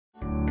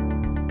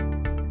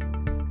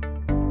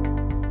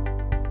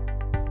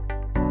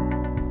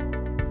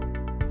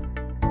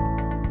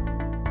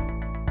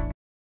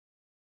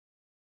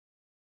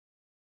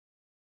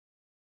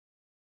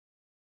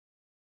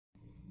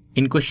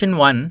In question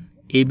 1,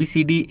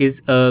 ABCD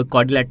is a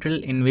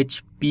quadrilateral in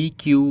which P,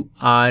 Q,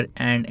 R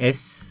and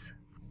S,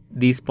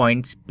 these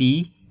points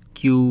P,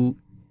 Q,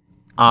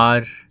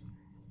 R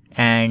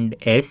and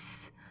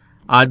S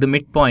are the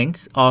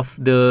midpoints of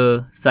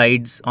the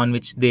sides on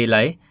which they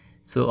lie.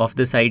 So of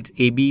the sides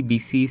AB,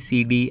 BC,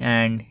 CD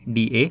and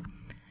DA.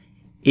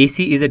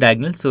 AC is a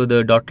diagonal, so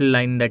the dotted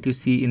line that you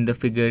see in the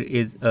figure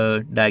is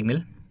a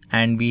diagonal,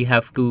 and we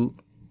have to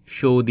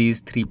show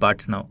these three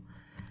parts now.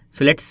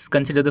 So let's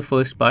consider the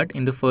first part.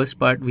 In the first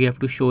part, we have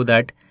to show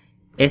that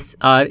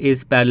SR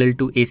is parallel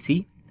to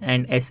AC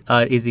and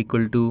SR is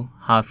equal to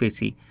half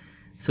AC.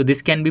 So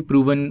this can be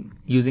proven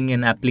using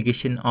an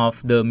application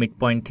of the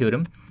midpoint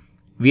theorem.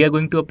 We are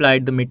going to apply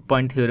the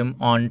midpoint theorem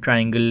on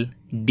triangle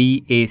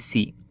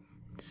DAC.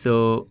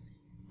 So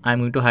I'm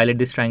going to highlight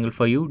this triangle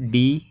for you,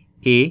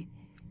 DAC.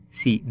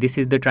 This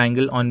is the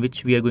triangle on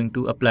which we are going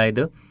to apply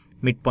the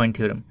midpoint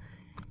theorem.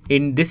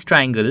 In this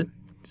triangle,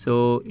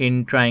 so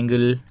in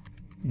triangle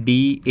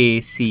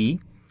DAC,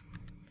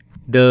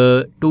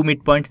 the two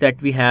midpoints that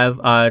we have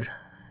are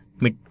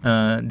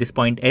this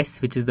point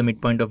S, which is the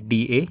midpoint of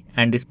DA,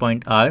 and this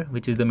point R,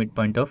 which is the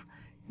midpoint of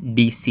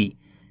DC.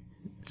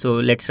 So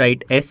let's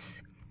write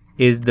S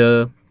is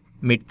the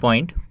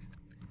midpoint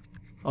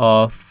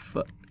of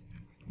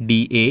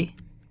DA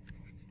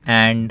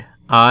and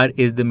R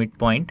is the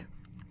midpoint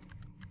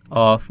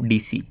of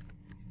DC.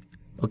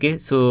 Okay,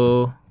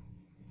 so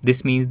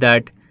this means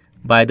that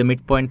by the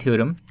midpoint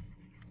theorem,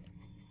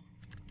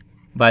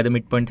 what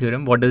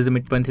does the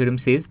midpoint theorem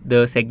says?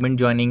 The segment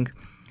joining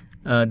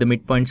the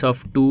midpoints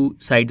of two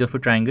sides of a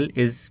triangle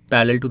is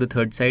parallel to the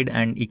third side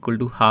and equal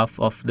to half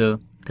of the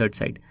third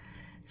side.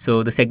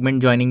 So the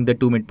segment joining the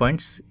two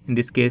midpoints, in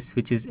this case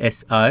which is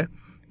SR,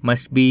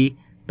 must be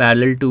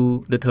parallel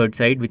to the third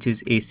side which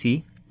is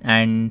AC,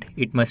 and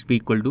it must be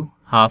equal to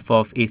half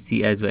of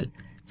AC as well.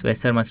 So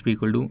SR must be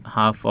equal to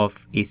half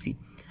of AC.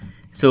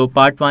 So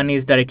part 1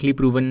 is directly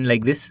proven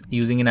like this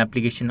using an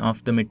application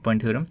of the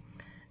midpoint theorem.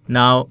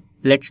 Now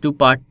let's do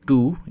part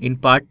 2. In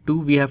part 2,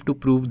 we have to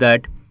prove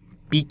that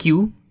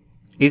PQ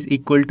is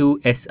equal to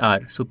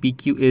SR. So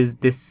PQ is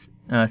this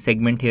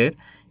segment here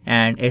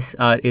and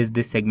SR is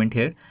this segment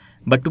here.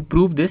 But to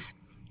prove this,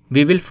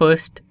 we will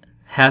first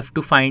have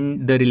to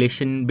find the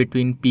relation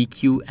between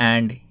PQ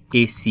and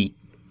AC.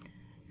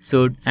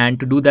 So, and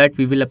to do that,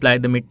 we will apply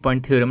the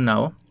midpoint theorem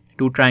now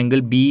to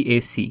triangle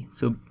BAC.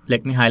 So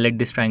let me highlight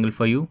this triangle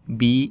for you,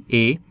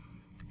 BAC.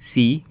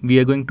 We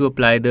are going to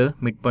apply the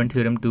midpoint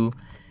theorem to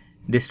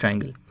this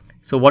triangle.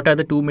 So what are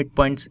the two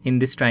midpoints in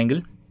this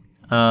triangle?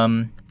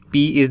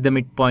 P is the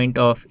midpoint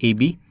of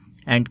AB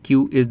and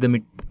Q is the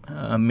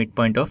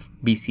midpoint of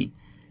BC.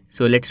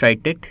 So let's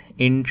write it.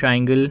 In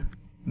triangle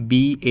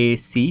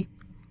BAC,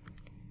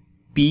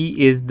 P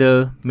is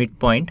the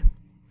midpoint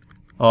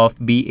of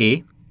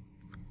BA,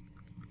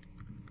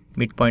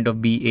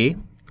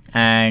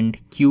 and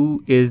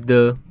Q is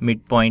the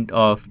midpoint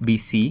of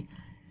BC,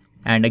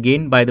 and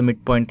again by the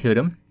midpoint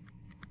theorem.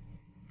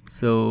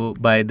 So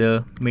by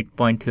the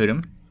midpoint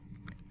theorem,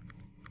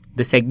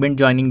 the segment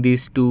joining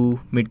these two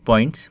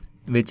midpoints,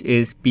 which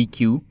is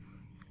PQ,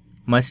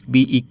 must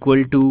be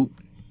equal to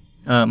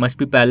must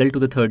be parallel to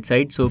the third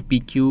side. So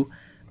PQ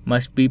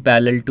must be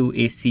parallel to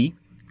AC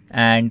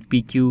and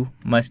PQ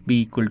must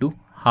be equal to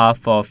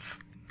half of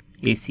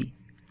AC.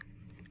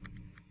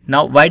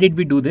 Now why did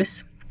we do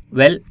this?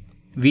 Well,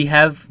 we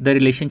have the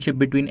relationship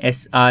between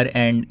SR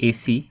and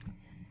AC,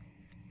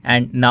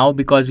 and now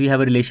because we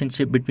have a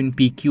relationship between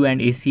PQ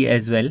and AC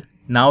as well,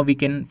 now we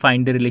can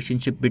find the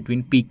relationship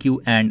between PQ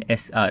and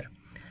SR.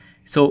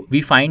 So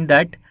we find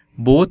that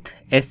both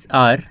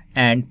SR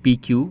and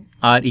PQ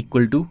are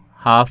equal to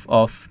half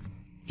of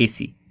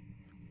AC.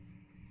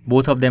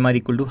 Both of them are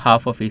equal to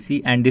half of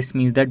AC, and this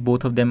means that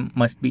both of them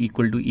must be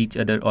equal to each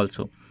other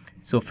also.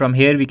 So from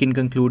here we can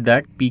conclude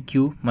that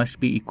PQ must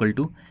be equal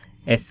to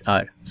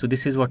SR. So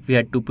this is what we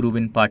had to prove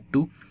in part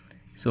 2.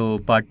 So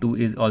part 2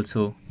 is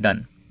also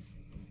done.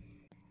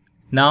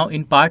 Now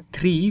in part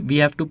 3, we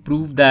have to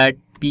prove that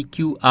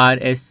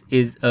PQRS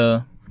is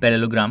a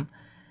parallelogram,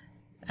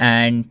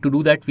 and to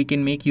do that we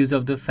can make use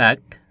of the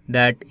fact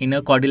that in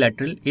a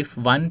quadrilateral, if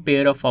one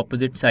pair of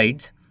opposite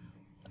sides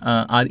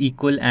are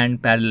equal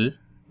and parallel,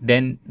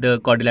 then the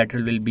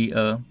quadrilateral will be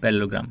a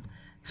parallelogram.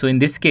 So in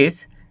this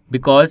case,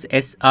 because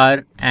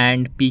SR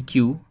and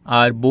PQ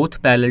are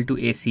both parallel to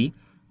AC,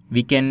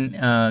 we can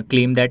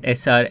claim that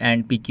SR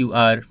and PQ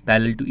are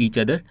parallel to each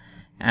other,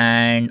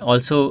 and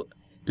also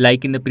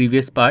like in the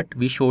previous part,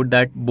 we showed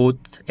that both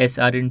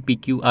SR and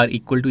PQ are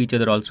equal to each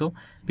other also,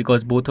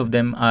 because both of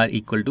them are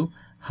equal to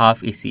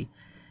half AC.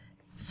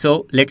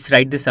 So let's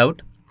write this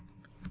out.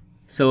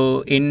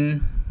 So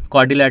in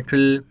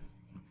quadrilateral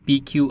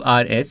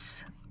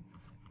PQRS,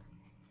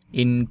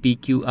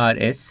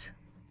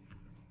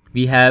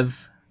 we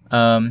have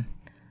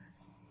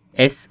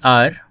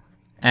SR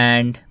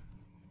and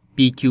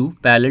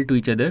PQ parallel to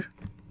each other.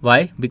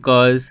 Why?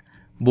 Because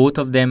both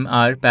of them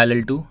are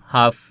parallel to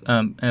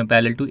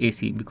parallel to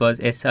AC, because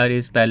SR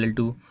is parallel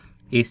to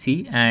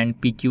AC and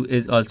PQ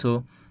is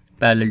also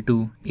parallel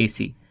to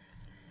AC.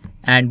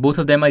 and both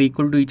of them are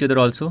equal to each other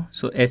also.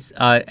 So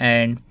SR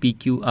and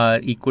PQ are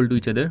equal to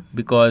each other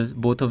because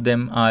both of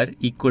them are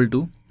equal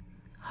to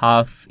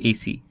half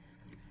AC,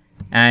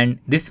 and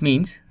this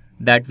means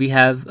that we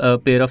have a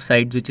pair of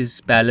sides which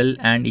is parallel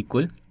and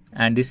equal,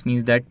 and this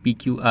means that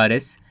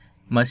PQRS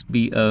must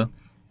be a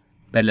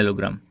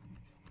parallelogram.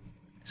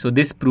 So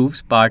this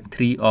proves part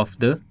 3 of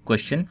the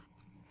question,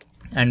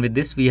 and with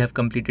this we have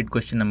completed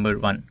question number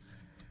 1.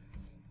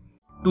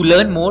 To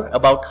learn more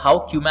about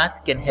how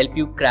QMath can help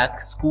you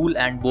crack school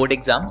and board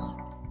exams,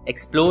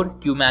 explore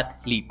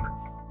QMath Leap,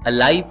 a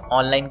live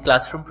online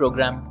classroom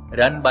program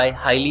run by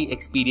highly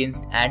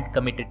experienced and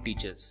committed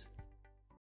teachers.